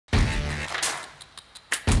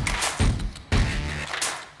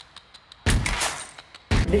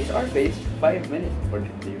This is our face. 5 minutes for the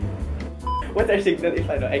team. What's our signal if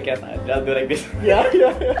I can't answer? I'll do like this. Yeah.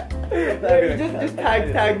 Just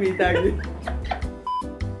tag me.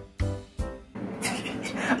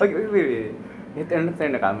 Okay, wait. You turn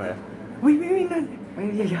the camera. Wait.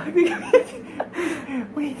 Yeah.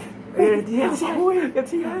 Wait. Let's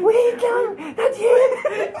see. Wait, Cam, that's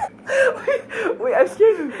it. Wait, I'm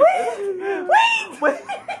scared. Wait.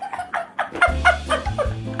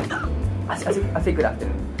 I say good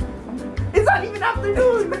afternoon. It's not even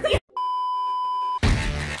afternoon.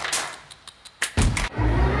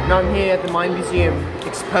 Now I'm here at the Mine Museum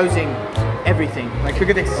exposing everything. Like, look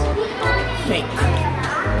at this. Fake.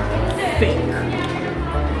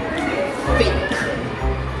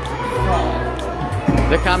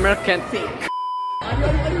 The camera can't see.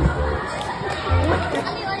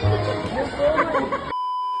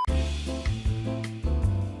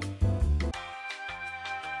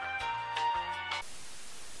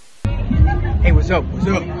 Hey, what's up?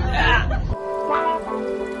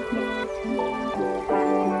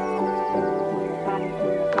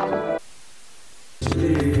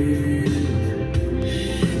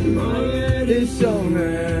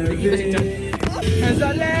 As I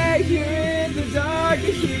lay here in the dark, I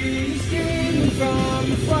hear you screaming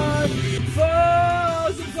from afar,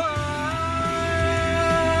 falls apart.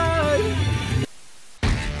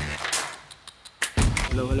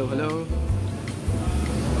 Hello.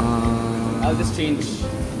 I'll just change.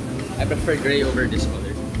 I prefer gray over this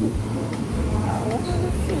color.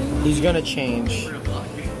 He's gonna change.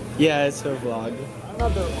 Yeah, it's a vlog.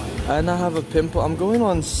 Another one. And I have a pimple. I'm going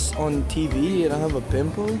on TV and I have a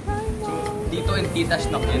pimple. Tito and Tita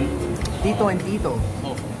snuck in. Tito and Tito.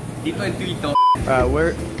 Oh, Tito and Tito.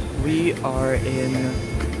 We are in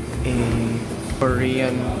a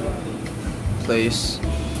Korean place.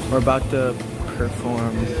 We're about to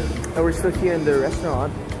perform. And we're still here in the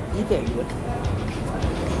restaurant eating.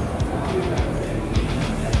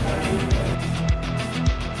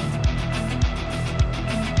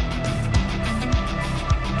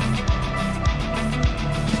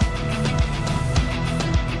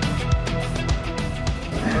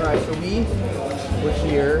 Alright, so we're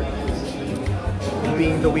here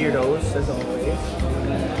being the weirdos as always.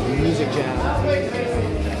 Music jam.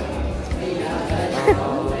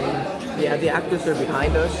 Yeah, the actors are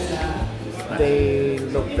behind us. They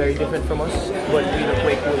look very different from us, but we look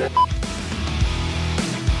way cooler.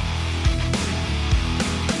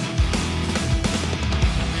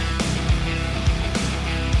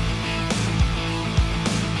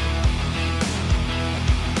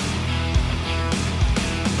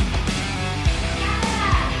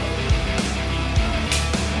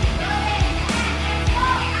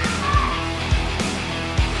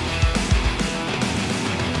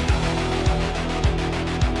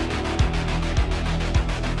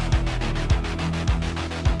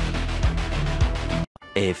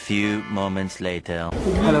 A few moments later.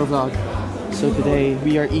 Hello vlog. So today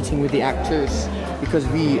we are eating with the actors because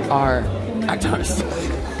we are actors.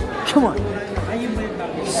 Come on.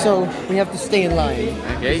 So we have to stay in line.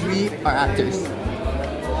 Okay. We are actors.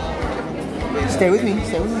 Stay with me.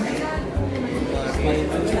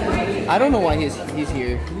 I don't know why he's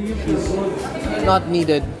here. He's not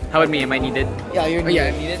needed. How about me? Am I needed? Yeah, you're needed.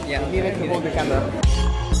 Yeah, I'm needed. Yeah. Needed to hold the camera.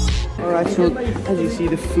 Alright, so as you see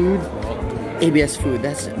the food. ABS food.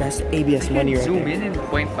 That's ABS money right Zoom there. in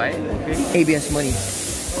 0.5. Okay. ABS money.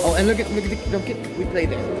 Oh, and look at we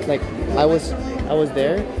played there. Like I was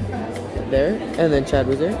there, and then Chad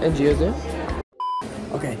was there, and Gio's there.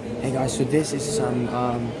 Okay, hey guys. So this is some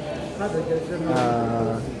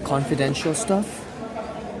confidential stuff.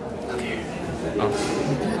 Okay.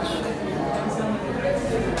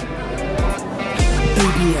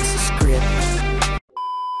 ABS script.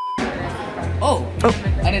 Oh,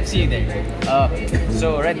 I didn't see you there.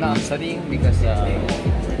 So right now I'm studying because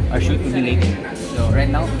our shoot will be late. So right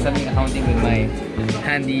now I'm studying accounting with my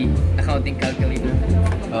handy accounting calculator,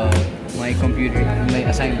 my computer, my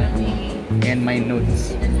assignment, and my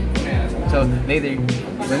notes. So later,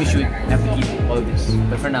 when we shoot, I have to keep all of this.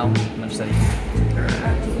 But for now, I'm gonna study.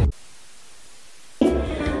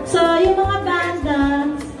 So yung mga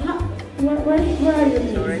bandas, where are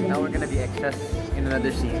you? So right now we're gonna be extras in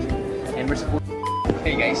another scene. And we're supposed.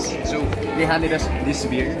 Hey guys, so they handed us this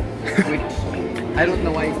beer, which I don't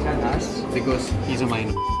know why Chan asked because he's a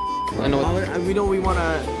minor. I know. We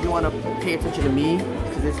wanna pay attention to me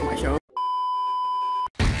because this is my show.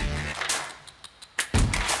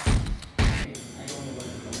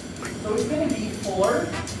 So it's gonna be 4.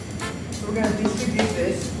 So we're gonna distribute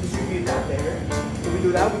that there. So we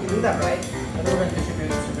do that. We can do that, right? And then we're gonna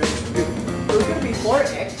distribute. So it's gonna be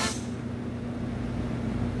 4x.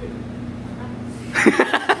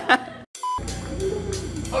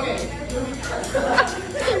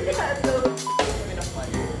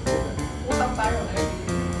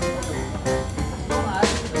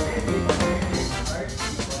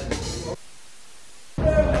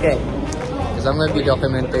 Okay, because I'm gonna be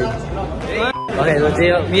documented. Okay,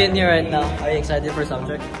 so me and you right now. Are you excited for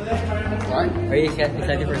subject? What? Are you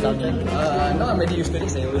excited for subject? No, I'm already used to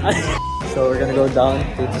this. So we're gonna go down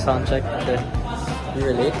to the sound check and then we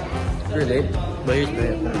relate. But here's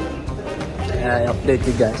the I update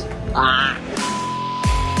you guys.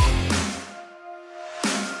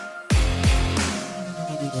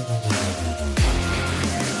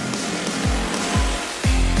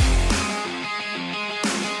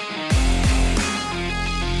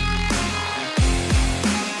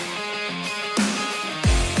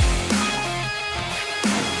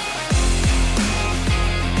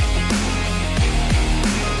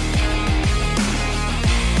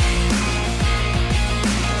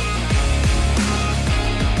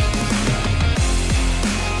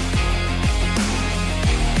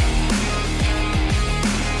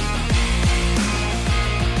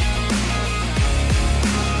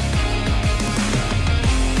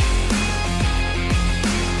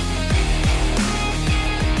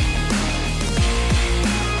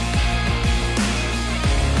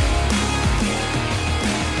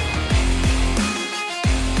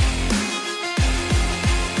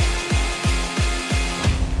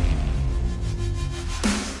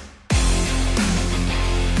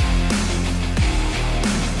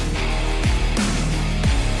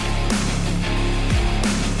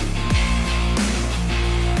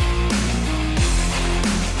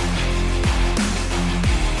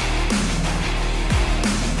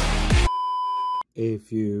 A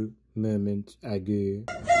few moments ago.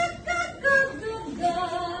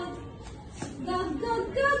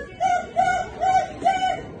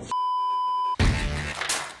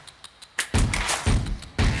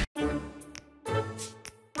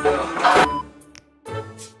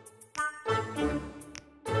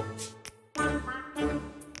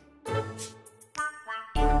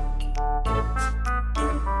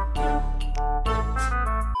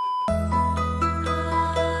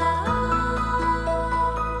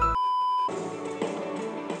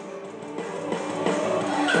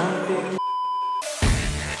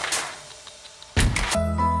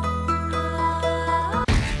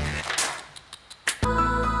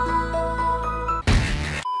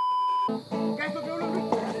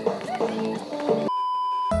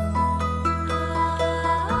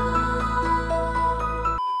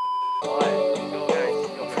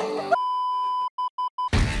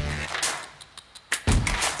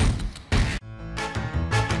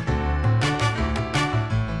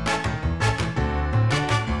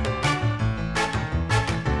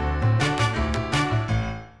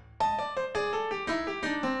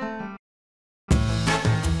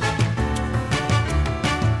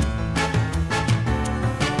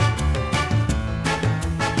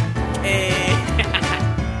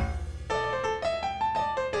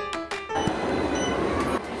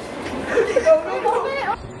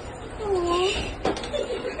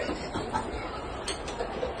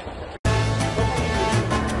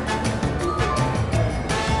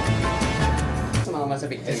 Sumama sa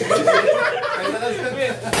picture.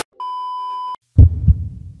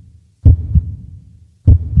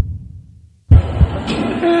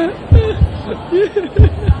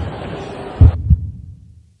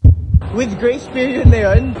 With grace period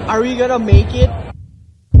na yun, are we gonna make it?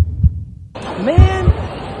 Man,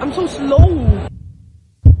 I'm so slow.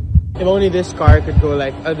 If only this car could go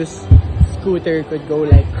like, this scooter could go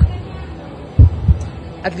like,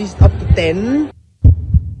 at least up to 10.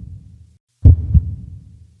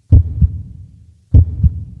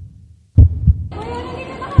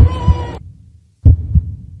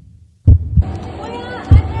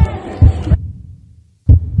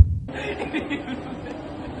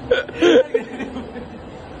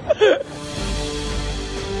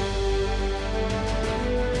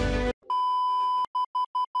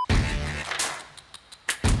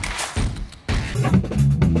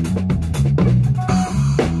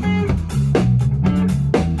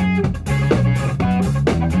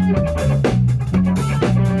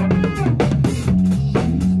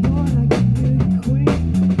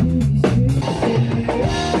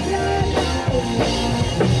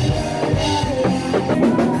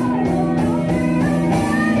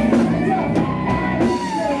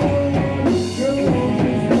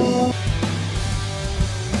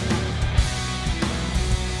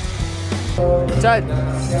 Chad.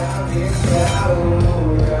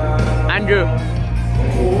 Andrew.